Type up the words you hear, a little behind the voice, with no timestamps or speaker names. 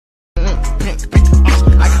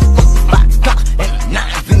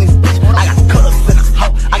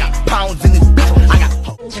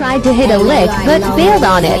tried to hit a lick, but failed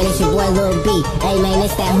on it. It's your boy Lil B. Hey man,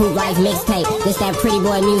 it's that Hoop Life mixtape. This that pretty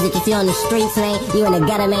boy music. If you on the streets, man, you in the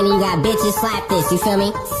gutter, man, and you got bitches, slap this. You feel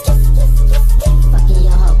me? Fucking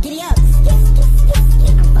your hoe. Giddy up.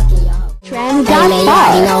 I'm fucking your hoe. Trend Hey man, you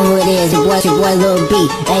already know who it is. Your boy Lil B.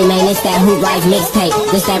 Hey man, it's that Hoop Life mixtape.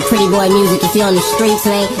 This that pretty boy music. If you on the streets,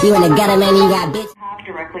 man, you in the gutter, man, and you got bitches.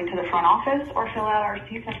 Directly to the front office or fill out our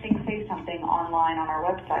See Something, Say Something online on our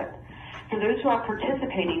website. For those who are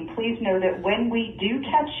participating, please know that when we do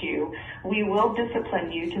catch you, we will discipline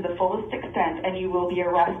you to the fullest extent and you will be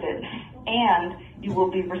arrested. And you will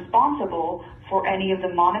be responsible for any of the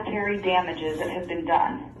monetary damages that have been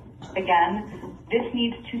done. Again, this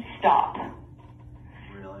needs to stop.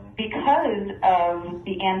 Because of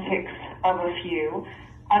the antics of a few,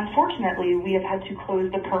 unfortunately, we have had to close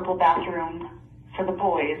the purple bathroom for the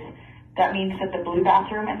boys. That means that the blue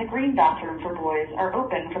bathroom and the green bathroom for boys are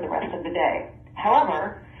open for the rest of the day.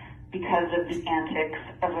 However, because of the antics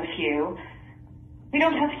of a few, we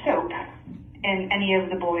don't have soap in any of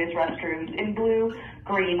the boys' restrooms in blue,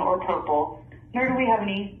 green, or purple, nor do we have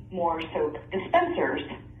any more soap dispensers.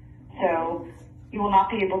 So you will not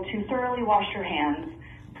be able to thoroughly wash your hands.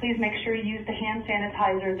 Please make sure you use the hand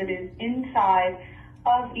sanitizer that is inside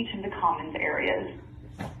of each of the commons areas.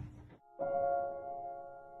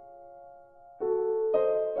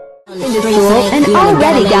 Into school and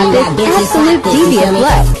already got this absolute deviant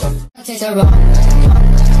look.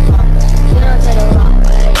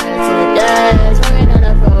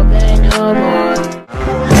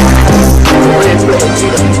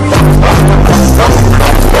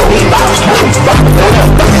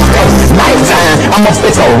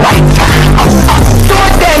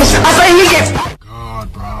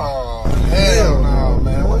 God, bro. Oh, hell no,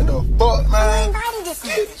 man. What the fuck, man?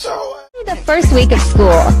 Get your The first week of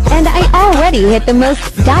school, and I already hit the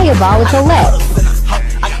most diabolical lick.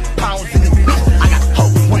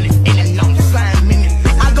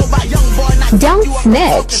 Don't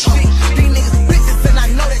snitch.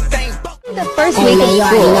 The first week of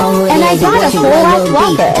school, and I got a full-ass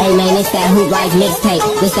walker. Hey man, it's that Hoop Life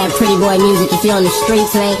mixtape. This that pretty boy music. If you on the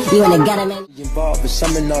streets, man, you in the gutter, man.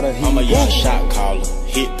 I'm a young shot caller,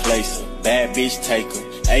 hit placer, bad bitch taker,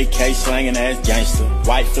 AK slanging ass gangster,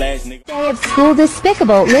 white flash nigga. Day of school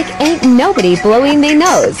despicable lick ain't nobody blowing their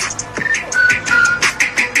nose.